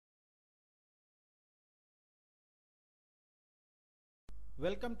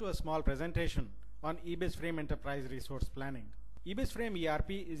Welcome to a small presentation on ebizframe Enterprise Resource Planning. ebizframe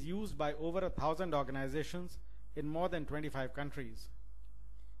ERP is used by over 1,000 organizations in more than 25 countries.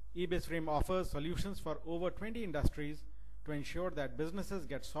 ebizframe offers solutions for over 20 industries to ensure that businesses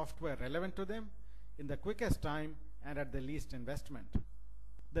get software relevant to them in the quickest time and at the least investment.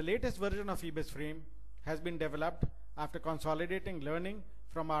 The latest version of ebizframe has been developed after consolidating learning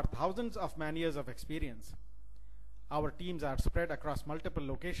from our thousands of man-years of experience. Our teams are spread across multiple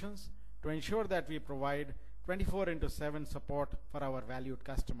locations to ensure that we provide 24/7 support for our valued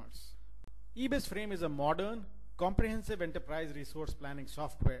customers. ebizframe is a modern, comprehensive enterprise resource planning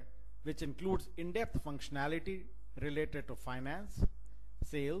software which includes in-depth functionality related to finance,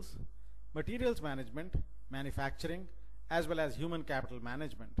 sales, materials management, manufacturing, as well as human capital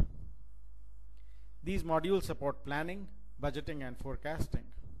management. These modules support planning, budgeting, and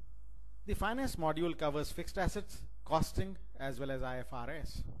forecasting. The finance module covers fixed assets, costing, as well as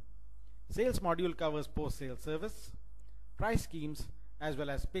IFRS. Sales module covers post-sale service, price schemes, as well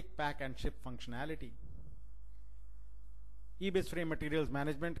as pick, pack, and ship functionality. ebizframe materials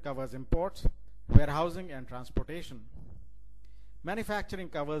management covers imports, warehousing, and transportation. Manufacturing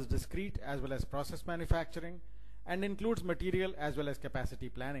covers discrete as well as process manufacturing and includes material as well as capacity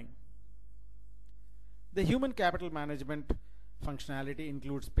planning. The human capital management functionality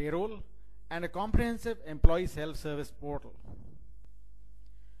includes payroll and a comprehensive employee self-service portal.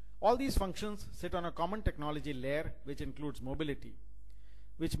 All these functions sit on a common technology layer which includes mobility,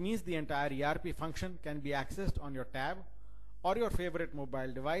 which means the entire ERP function can be accessed on your tab or your favorite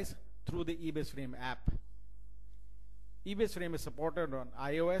mobile device through the ebizframe app. ebizframe is supported on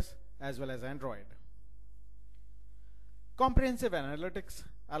iOS as well as Android. Comprehensive analytics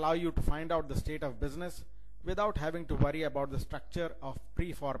allow you to find out the state of business without having to worry about the structure of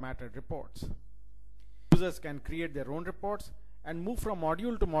pre-formatted reports. Users can create their own reports and move from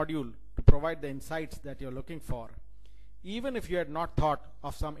module to module to provide the insights that you're looking for, even if you had not thought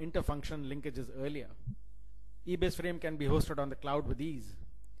of some interfunction linkages earlier. ebizframe can be hosted on the cloud with ease,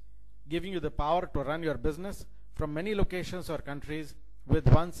 giving you the power to run your business from many locations or countries with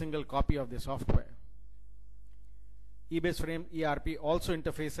one single copy of the software. ebizframe ERP also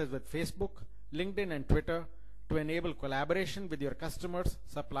interfaces with Facebook, LinkedIn, and Twitter to enable collaboration with your customers,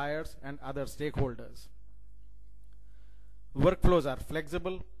 suppliers, and other stakeholders. Workflows are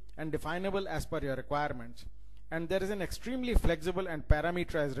flexible and definable as per your requirements, and there is an extremely flexible and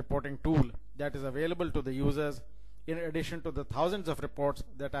parameterized reporting tool that is available to the users in addition to the thousands of reports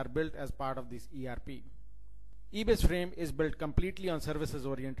that are built as part of this ERP. ebizframe is built completely on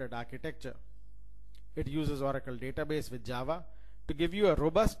services-oriented architecture. It uses Oracle database with Java to give you a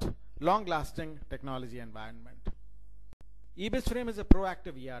robust, long-lasting technology environment. ebizframe is a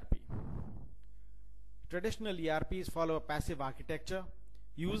proactive ERP. Traditional ERPs follow a passive architecture.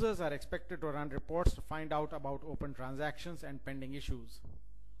 Users are expected to run reports to find out about open transactions and pending issues.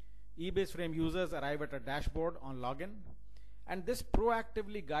 ebizframe users arrive at a dashboard on login, and this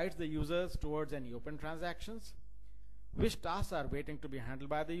proactively guides the users towards any open transactions, which tasks are waiting to be handled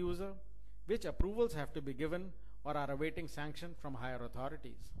by the user, which approvals have to be given or are awaiting sanction from higher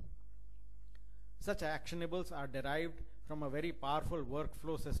authorities. Such actionables are derived from a very powerful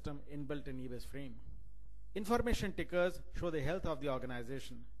workflow system inbuilt in ebizframe. Information tickers show the health of the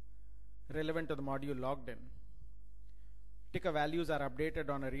organization relevant to the module logged in. Ticker values are updated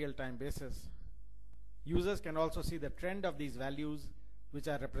on a real-time basis. Users can also see the trend of these values, which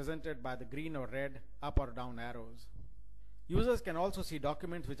are represented by the green or red up or down arrows. Users can also see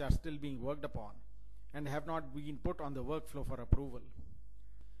documents which are still being worked upon and have not been put on the workflow for approval.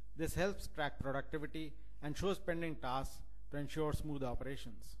 This helps track productivity and shows pending tasks to ensure smooth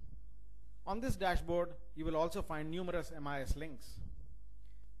operations. On this dashboard, you will also find numerous MIS links.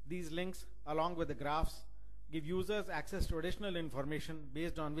 These links, along with the graphs, give users access to additional information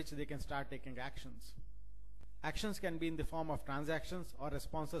based on which they can start taking actions. Actions can be in the form of transactions or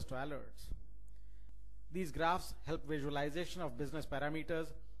responses to alerts. These graphs help visualization of business parameters,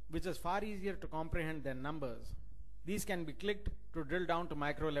 which is far easier to comprehend than numbers. These can be clicked to drill down to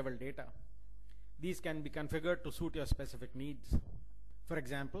micro-level data. These can be configured to suit your specific needs. For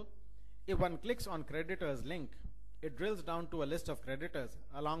example, if one clicks on creditors link, it drills down to a list of creditors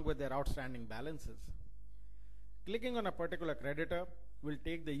along with their outstanding balances. Clicking on a particular creditor will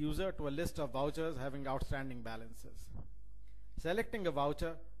take the user to a list of vouchers having outstanding balances. Selecting a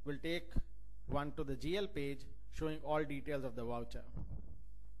voucher will take one to the GL page showing all details of the voucher.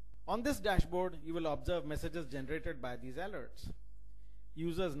 On this dashboard, you will observe messages generated by these alerts.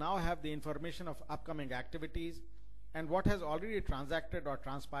 Users now have the information of upcoming activities and what has already transacted or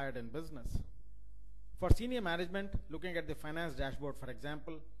transpired in business. For senior management, looking at the finance dashboard, for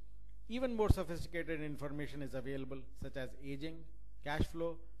example, even more sophisticated information is available, such as aging, cash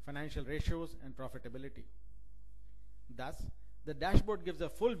flow, financial ratios, and profitability. Thus, the dashboard gives a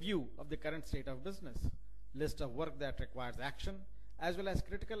full view of the current state of business, list of work that requires action, as well as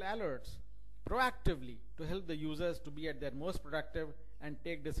critical alerts proactively to help the users to be at their most productive and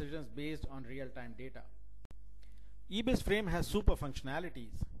take decisions based on real-time data. ebizframe has super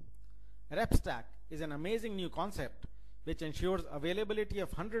functionalities. RepStack is an amazing new concept which ensures availability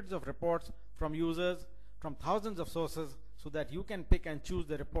of hundreds of reports from users from thousands of sources so that you can pick and choose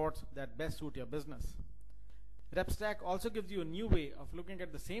the reports that best suit your business. RepStack also gives you a new way of looking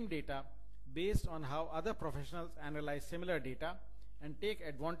at the same data based on how other professionals analyze similar data and take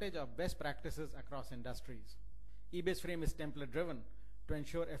advantage of best practices across industries. ebizframe is template driven to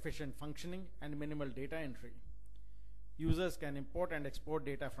ensure efficient functioning and minimal data entry. Users can import and export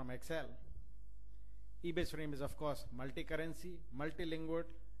data from Excel. ebizframe is of course multi-currency, multilingual,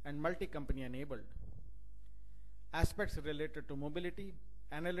 and multi-company enabled. Aspects related to mobility,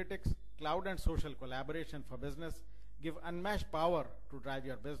 analytics, cloud, and social collaboration for business give unmatched power to drive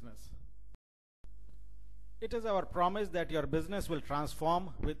your business. It is our promise that your business will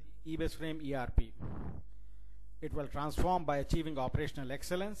transform with ebizframe ERP. It will transform by achieving operational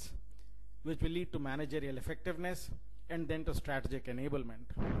excellence, which will lead to managerial effectiveness and then to strategic enablement.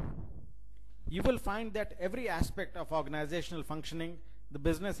 You will find that every aspect of organizational functioning, the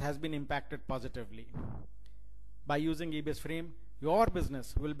business has been impacted positively. By using ebizframe, your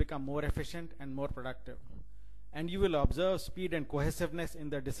business will become more efficient and more productive, and you will observe speed and cohesiveness in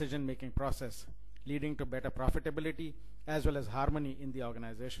the decision-making process, leading to better profitability as well as harmony in the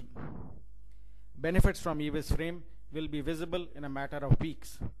organization. Benefits from ebizframe will be visible in a matter of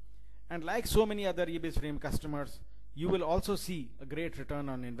weeks, and like so many other ebizframe customers, you will also see a great return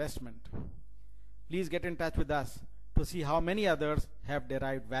on investment. Please get in touch with us to see how many others have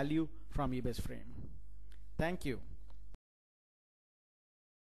derived value from ebizframe. Thank you.